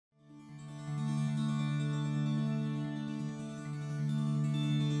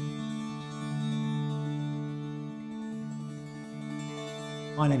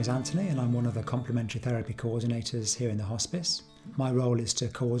My name is Anthony and I'm one of the complementary therapy coordinators here in the hospice. My role is to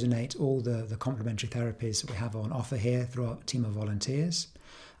coordinate all the complementary therapies that we have on offer here through our team of volunteers,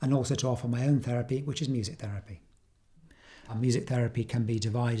 and also to offer my own therapy, which is music therapy. Music therapy can be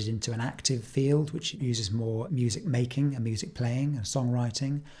divided into an active field, which uses more music making and music playing and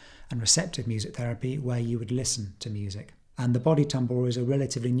songwriting, and receptive music therapy, where you would listen to music. And the Body Tambora is a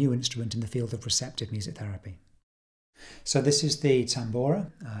relatively new instrument in the field of receptive music therapy. So this is the tambora.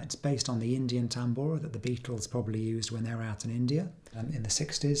 It's based on the Indian tambora that the Beatles probably used when they were out in India in the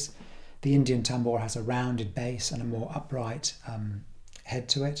 60s. The Indian tambora has a rounded base and a more upright head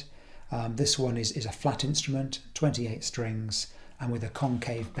to it. This one is a flat instrument, 28 strings, and with a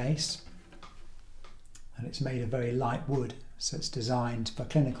concave base. And it's made of very light wood, so it's designed for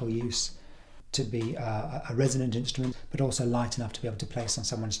clinical use to be a resonant instrument, but also light enough to be able to place on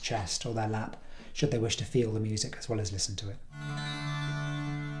someone's chest or their lap, should they wish to feel the music as well as listen to it.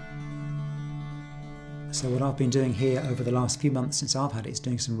 So what I've been doing here over the last few months since I've had it is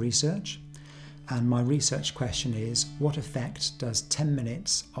doing some research. And my research question is, what effect does 10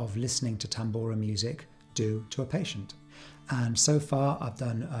 minutes of listening to tambora music do to a patient? And so far I've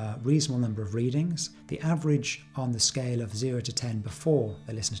done a reasonable number of readings. The average on the scale of 0 to 10 before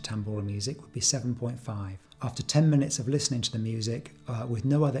they listen to tambora music would be 7.5. After 10 minutes of listening to the music with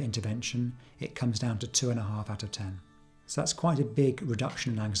no other intervention, it comes down to 2.5 out of 10. So that's quite a big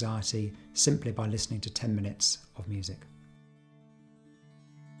reduction in anxiety simply by listening to 10 minutes of music.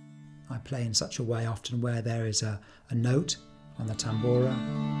 I play in such a way often where there is a note on the tambora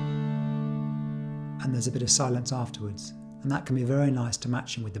and there's a bit of silence afterwards. And that can be very nice to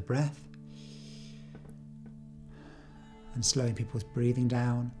matching with the breath and slowing people's breathing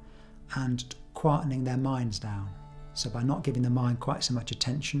down and quietening their minds down. So by not giving the mind quite so much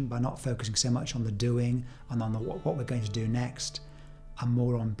attention, by not focusing so much on the doing and on what we're going to do next, and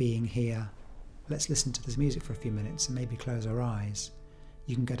more on being here. Let's listen to this music for a few minutes and maybe close our eyes.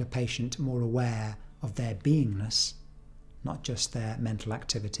 You can get a patient more aware of their beingness, not just their mental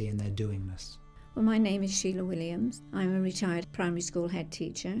activity and their doingness. Well, my name is Sheila Williams. I'm a retired primary school head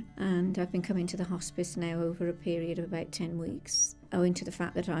teacher, and I've been coming to the hospice now over a period of about 10 weeks, owing to the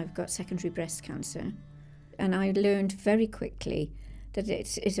fact that I've got secondary breast cancer. And I learned very quickly that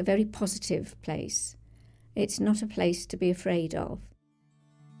it's a very positive place. It's not a place to be afraid of.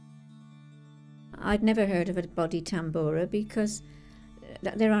 I'd never heard of a Body Tambora because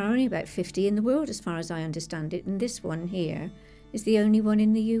there are only about 50 in the world as far as I understand it, and this one here is the only one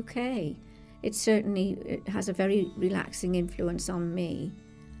in the UK. It certainly has a very relaxing influence on me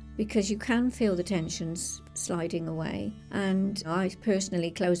because you can feel the tensions sliding away. And I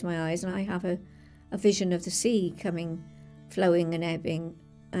personally close my eyes and I have a vision of the sea coming, flowing and ebbing,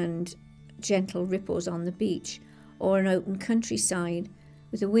 and gentle ripples on the beach, or an open countryside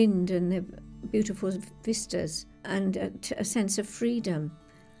with the wind and the beautiful vistas, and a sense of freedom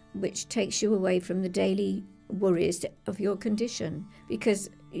which takes you away from the daily worries of your condition, because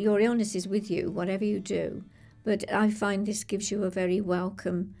your illness is with you whatever you do. But I find this gives you a very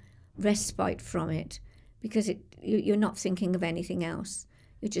welcome respite from it, because you're not thinking of anything else.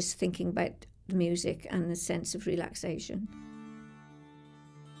 You're just thinking about the music and the sense of relaxation.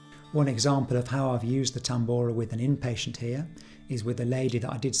 One example of how I've used the tambora with an inpatient here is with a lady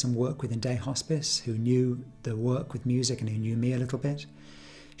that I did some work with in day hospice, who knew the work with music and who knew me a little bit.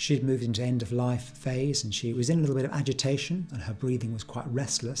 She'd moved into end of life phase and she was in a little bit of agitation and her breathing was quite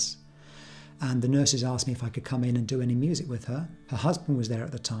restless. And the nurses asked me if I could come in and do any music with her. Her husband was there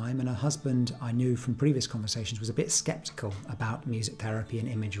at the time, and her husband, I knew from previous conversations, was a bit sceptical about music therapy and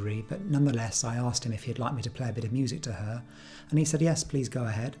imagery, but nonetheless I asked him if he'd like me to play a bit of music to her, and he said yes, please go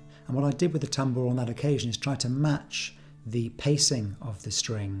ahead. And what I did with the tambora on that occasion is try to match the pacing of the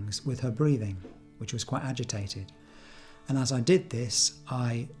strings with her breathing, which was quite agitated. And as I did this,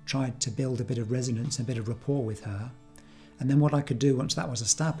 I tried to build a bit of resonance and a bit of rapport with her. And then what I could do once that was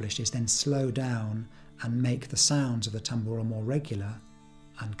established is then slow down and make the sounds of the tambora more regular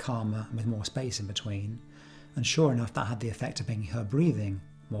and calmer and with more space in between. And sure enough, that had the effect of making her breathing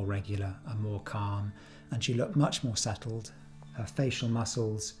more regular and more calm. And she looked much more settled. Her facial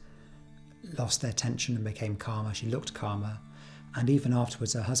muscles lost their tension and became calmer. She looked calmer. And even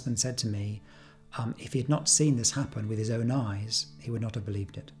afterwards, her husband said to me, if he had not seen this happen with his own eyes, he would not have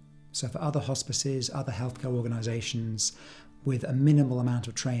believed it. So for other hospices, other healthcare organisations, with a minimal amount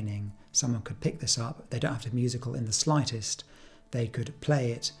of training, someone could pick this up. They don't have to be musical in the slightest. They could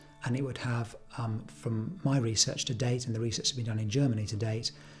play it, and it would have, from my research to date, and the research that's been done in Germany to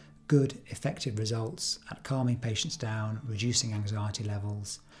date, good, effective results at calming patients down, reducing anxiety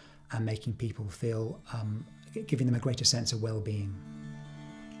levels, and making people feel, giving them a greater sense of well-being.